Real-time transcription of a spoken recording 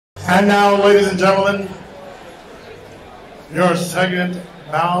And now, ladies and gentlemen, your second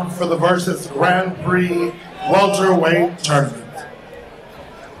bout for the Versus Grand Prix welterweight tournament.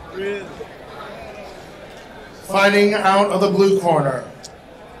 Fighting out of the blue corner,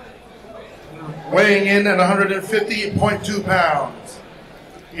 weighing in at 150.2 pounds.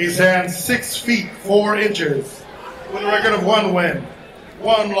 He stands 6 feet 4 inches with a record of 1 win,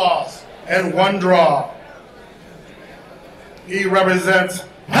 1 loss, and 1 draw. He represents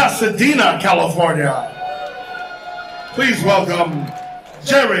Pasadena, California. Please welcome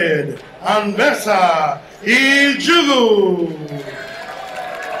Jared Anvesa Ejigu.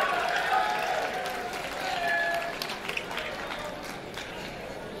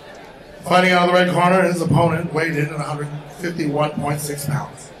 Fighting out of the red corner, his opponent weighed in at 151.6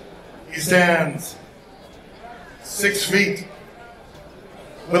 pounds. He stands 6 feet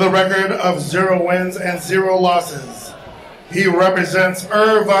with a record of 0 wins and 0 losses. He represents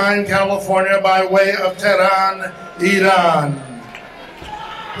Irvine, California by way of Tehran, Iran.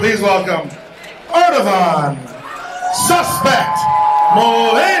 Please welcome Ardavan Suspect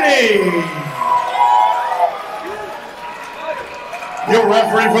Moeini. Your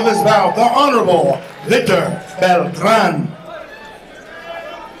referee for this bout, the Honorable Victor Beltran.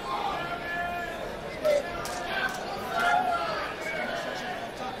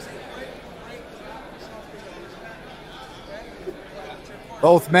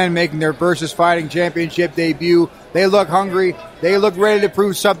 Both men making their Versus Fighting Championship debut. They look hungry. They look ready to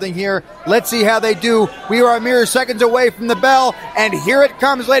prove something here. Let's see how they do. We are a mere seconds away from the bell, and here it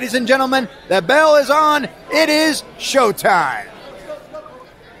comes, ladies and gentlemen. The bell is on. It is showtime.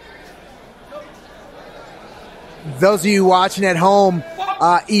 Those of you watching at home,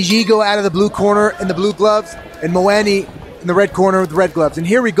 Ejigu out of the blue corner in the blue gloves, and Moeini in the red corner with the red gloves. And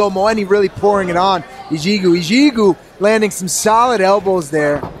here we go, Moeini really pouring it on Ejigu landing some solid elbows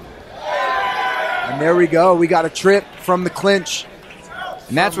there. And there we go. We got a trip from the clinch.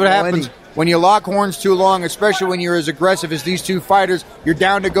 And that's what happens when you lock horns too long, especially when you're as aggressive as these two fighters. You're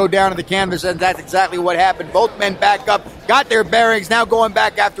down to go down to the canvas, and that's exactly what happened. Both men back up, got their bearings, now going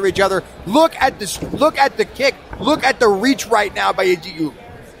back after each other. Look at this. Look at the kick. Look at the reach right now by Ejigu.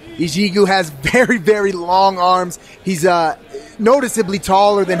 Ejigu has very, very long arms. He's noticeably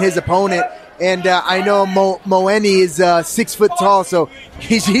taller than his opponent. And I know Moeini is 6 foot tall, so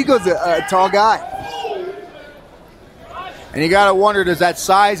Ejigu's a tall guy. And you got to wonder, does that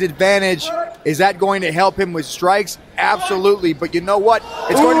size advantage, is that going to help him with strikes? Absolutely. But you know what?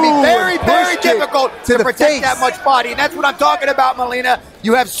 It's going to be very, very difficult to protect that much body. And that's what I'm talking about, Molina.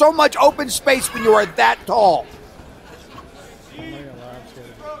 You have so much open space when you are that tall.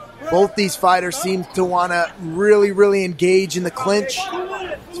 Both these fighters seem to want to really, really engage in the clinch.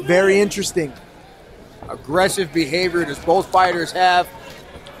 It's very interesting. Aggressive behavior does both fighters have.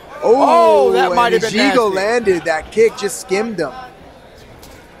 Oh, that might have been nasty. Ejigu landed. That kick just skimmed him.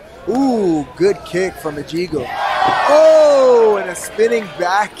 Ooh, good kick from Ejigu. Oh, and a spinning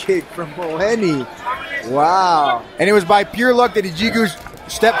back kick from Moeini. Wow. And it was by pure luck that Ejigu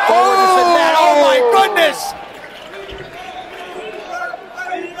stepped forward and said that. Oh, my goodness.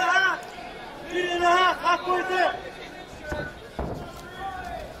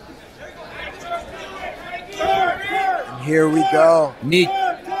 And here we go.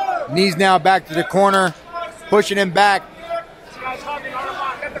 Knees now back to the corner, pushing him back.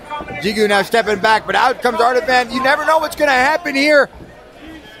 Ejigu now stepping back, but out comes Ardavan. You never know what's going to happen here.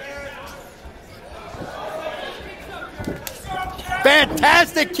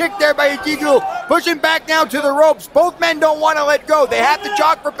 Fantastic kick there by Ejigu. Pushing back now to the ropes. Both men don't want to let go. They have to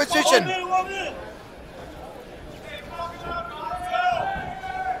jock for position.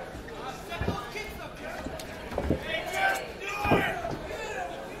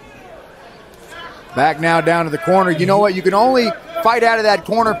 Back now down to the corner. You know what? You can only fight out of that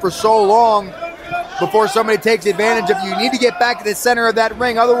corner for so long before somebody takes advantage of you. You need to get back to the center of that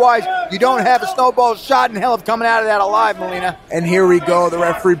ring. Otherwise, you don't have a snowball shot in hell of coming out of that alive, Molina. And here we go, the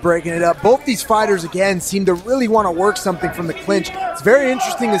referee breaking it up. Both these fighters, again, seem to really want to work something from the clinch. It's very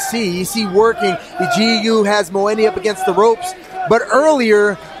interesting to see. You see working. Ejigu has Moeini up against the ropes. But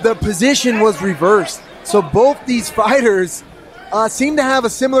earlier, the position was reversed. So both these fighters seem to have a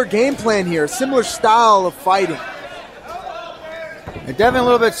similar game plan here, a similar style of fighting. And definitely a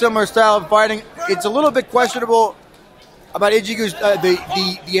little bit similar style of fighting. It's a little bit questionable about Ejigu's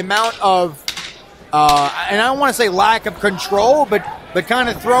the amount of, and I don't want to say lack of control, but kind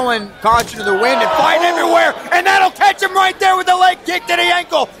of throwing caution to the wind and flying everywhere, and that'll catch him right there with the leg kick to the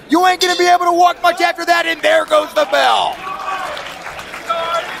ankle. You ain't going to be able to walk much after that, and there goes the bell.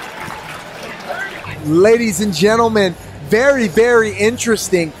 Ladies and gentlemen, very, very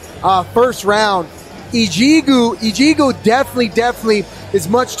interesting first round. Ejigu definitely is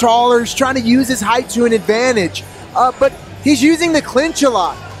much taller. He's trying to use his height to an advantage, but he's using the clinch a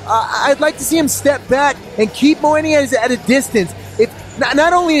lot. I'd like to see him step back and keep Moeini at a distance.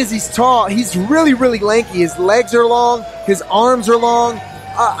 Not only is he tall, he's really, really lanky. His legs are long, his arms are long.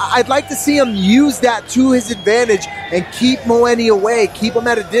 I'd like to see him use that to his advantage and keep Moeini away, keep him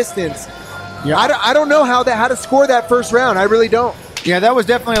at a distance. Yeah. I don't know how to score that first round. I really don't. Yeah, that was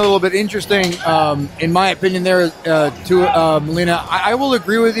definitely a little bit interesting, in my opinion there, Molina. I will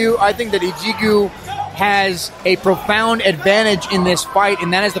agree with you. I think that Ejigu has a profound advantage in this fight,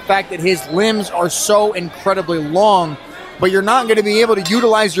 and that is the fact that his limbs are so incredibly long. But you're not going to be able to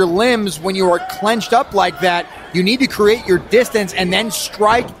utilize your limbs when you are clenched up like that. You need to create your distance and then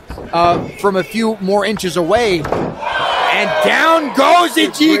strike from a few more inches away. And down goes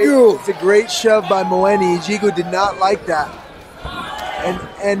Ejigu. It's a great shove by Moeini. Ejigu did not like that.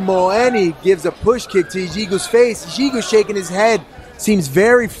 And Moeini gives a push kick to Ejigu's face. Ejigu shaking his head. Seems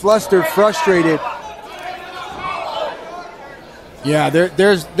very flustered, frustrated. Yeah,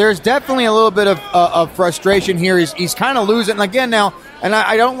 there's definitely a little bit of frustration here. He's kind of losing again now, and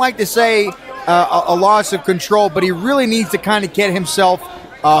I don't like to say a loss of control, but he really needs to kind of get himself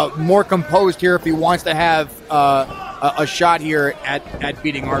more composed here if he wants to have a shot here at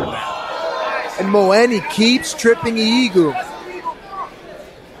beating Ardavan. And Moeini keeps tripping Ejigu.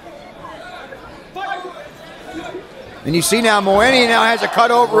 And you see now Moeini now has a cut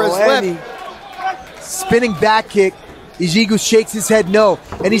over his lip. Spinning back kick. Ejigu shakes his head no.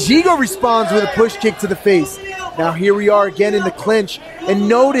 And Ejigu responds with a push kick to the face. Now here we are again in the clinch. And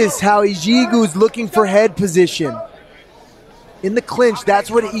notice how Ejigu is looking for head position. In the clinch,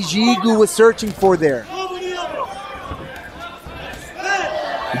 that's what Ejigu was searching for there.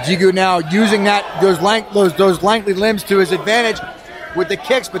 Ejigu now using those lengthy limbs to his advantage with the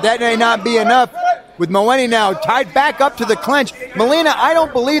kicks, but that may not be enough. With Moeini now tied back up to the clinch. Molina, I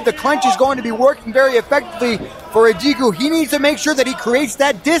don't believe the clinch is going to be working very effectively for Ejigu. He needs to make sure that he creates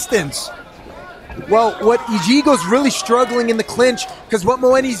that distance. Well, what Ejigu's really struggling in the clinch, because what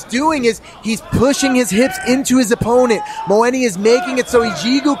Moeni's doing is he's pushing his hips into his opponent. Moeini is making it so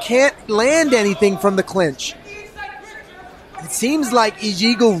Ejigu can't land anything from the clinch. It seems like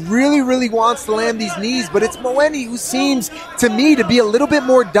Ejigu really wants to land these knees, but it's Moeini who seems, to me, to be a little bit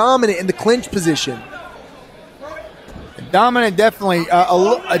more dominant in the clinch position. Dominant, definitely. A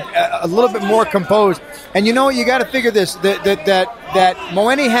little bit more composed. And you know what? You got to figure this, that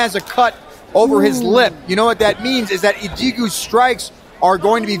Moeini has a cut over his lip. You know what that means is that Ejigu's strikes are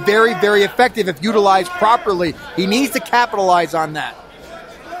going to be very effective if utilized properly. He needs to capitalize on that.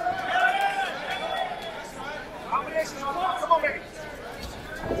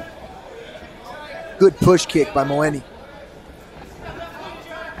 Good push kick by Moeini.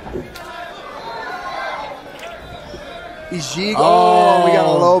 Ejigu. Oh, we got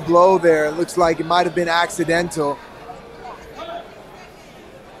a low blow there. It looks like it might have been accidental.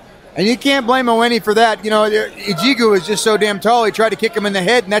 And you can't blame Moeini for that. You know, Ejigu is just so damn tall. He tried to kick him in the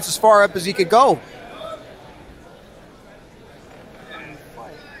head, and that's as far up as he could go.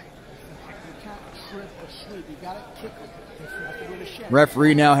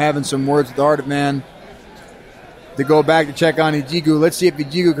 Referee now having some words with Ardavan to go back to check on Ejigu. Let's see if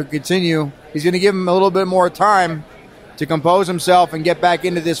Ejigu could continue. He's going to give him a little bit more time to compose himself and get back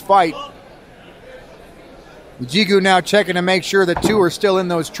into this fight. Ejigu now checking to make sure the two are still in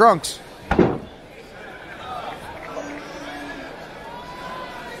those trunks.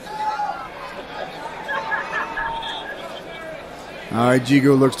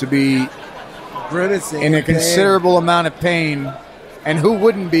 Ejigu looks to be grimacing in a considerable amount of pain. And who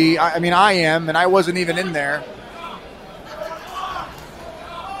wouldn't be? I mean, I am, and I wasn't even in there.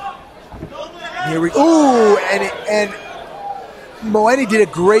 Here we go. Ooh, and Moeini did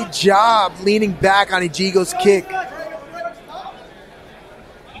a great job leaning back on Ejigu's kick.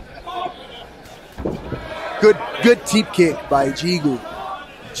 Good teep kick by Ejigu.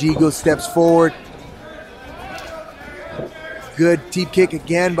 Ejigu steps forward. Good teep kick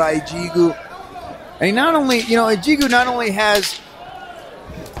again by Ejigu. And he not only, Ejigu not only has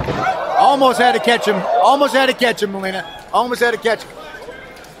almost had to catch him. Almost had to catch him, Molina. Almost had to catch him.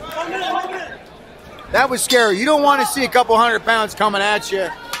 That was scary. You don't want to see a couple 100 pounds coming at you.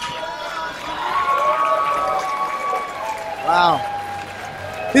 Wow.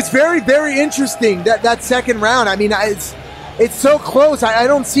 It's very interesting, that second round. I mean, it's so close. I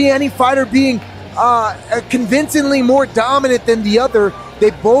don't see any fighter being convincingly more dominant than the other. They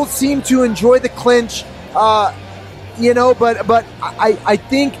both seem to enjoy the clinch, but I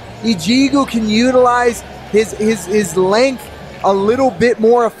think Ejigu can utilize his length a little bit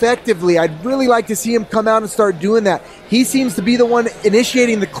more effectively. I'd really like to see him come out and start doing that. He seems to be the one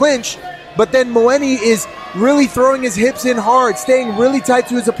initiating the clinch, but then Moeini is really throwing his hips in hard, staying really tight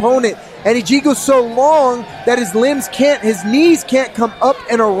to his opponent. And Ejigu's so long that his knees can't come up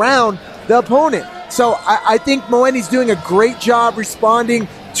and around the opponent. So I think Moeni's doing a great job responding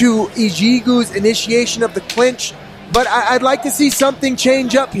to Ejigu's initiation of the clinch, but I'd like to see something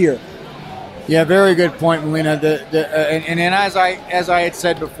change up here. Yeah, very good point, Molina. And as I had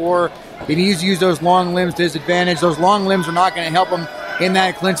said before, he needs to use those long limbs to his advantage. Those long limbs are not going to help him in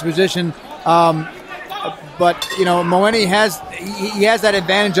that clinch position. But Moeini has that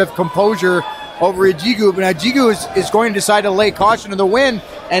advantage of composure over Ejigu. But Ejigu is going to decide to lay caution to the wind,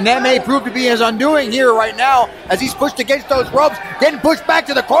 and that may prove to be his undoing here right now as he's pushed against those ropes, getting pushed back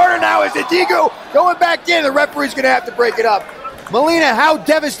to the corner now as Ejigu going back in. The referee's going to have to break it up. Molina, how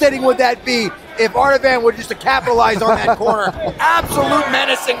devastating would that be if Ardavan would just to capitalize on that corner? Absolute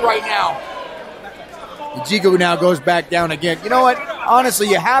menacing right now. Ejigu now goes back down again. You know what? Honestly,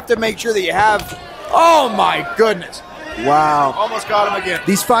 you have to make sure that you have... Oh, my goodness. Wow. Almost got him again.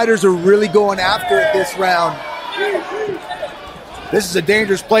 These fighters are really going after it this round. This is a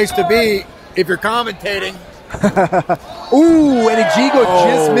dangerous place to be if you're commentating. Ooh, and Ejigu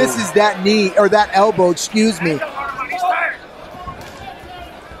just misses that knee, or that elbow, excuse me.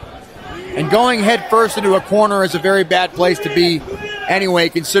 And going head first into a corner is a very bad place to be anyway,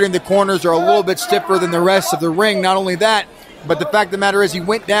 considering the corners are a little bit stiffer than the rest of the ring. Not only that, but the fact of the matter is he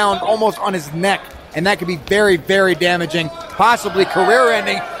went down almost on his neck, and that could be very, very damaging, possibly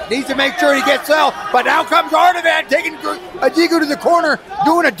career-ending. Needs to make sure he gets out, but now comes Ardavan, taking Ejigu to the corner,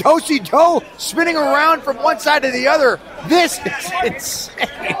 doing a do-si-do, spinning around from one side to the other. This is insane.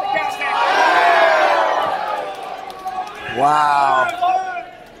 Wow.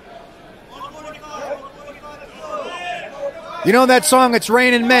 You know that song, It's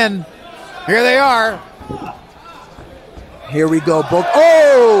Raining Men? Here they are. Here we go.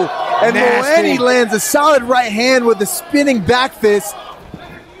 Oh! And Moeini lands a solid right hand with a spinning back fist.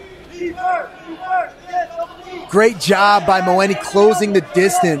 Great job by Moeini closing the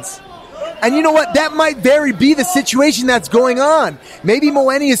distance. And you know what? That might very be the situation that's going on. Maybe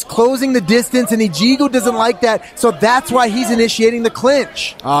Moeini is closing the distance and Ejigu doesn't like that, so that's why he's initiating the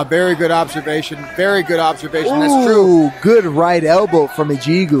clinch. Very good observation. Very good observation. That's true. Ooh, good right elbow from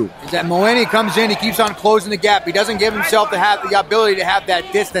Ejigu. Is that Moeini comes in, he keeps on closing the gap. He doesn't give himself the ability to have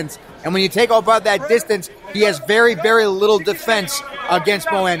that distance. And when you take off about that distance, he has very, very little defense against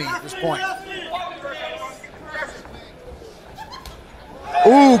Moeini at this point.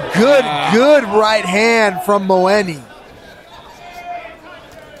 Ooh, good right hand from Moeini.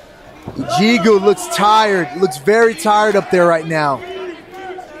 Ejigu looks tired, looks very tired up there right now.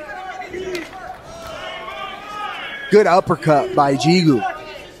 Good uppercut by Ejigu.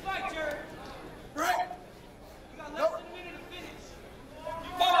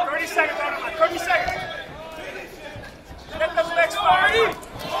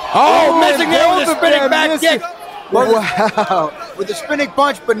 Oh, missing there with a spinning back kick. Wow. With a spinning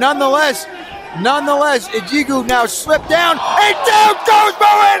punch, but nonetheless, Ejigu now slipped down, and down goes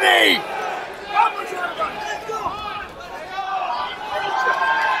Moeini!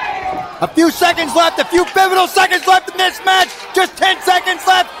 A few seconds left, a few pivotal seconds left in this match. Just 10 seconds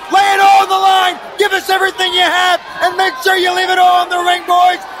left. Lay it all on the line. Give us everything you have, and make sure you leave it all in the ring,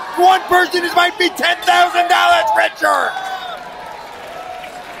 boys. One person might be $10,000 richer.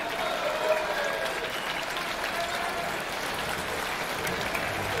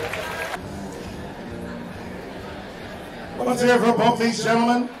 Let's hear from both these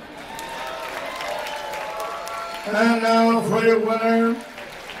gentlemen. And now for your winner,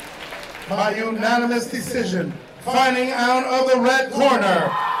 by unanimous decision, fighting out of the red corner,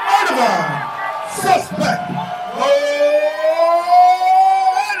 Ardavan Suspect.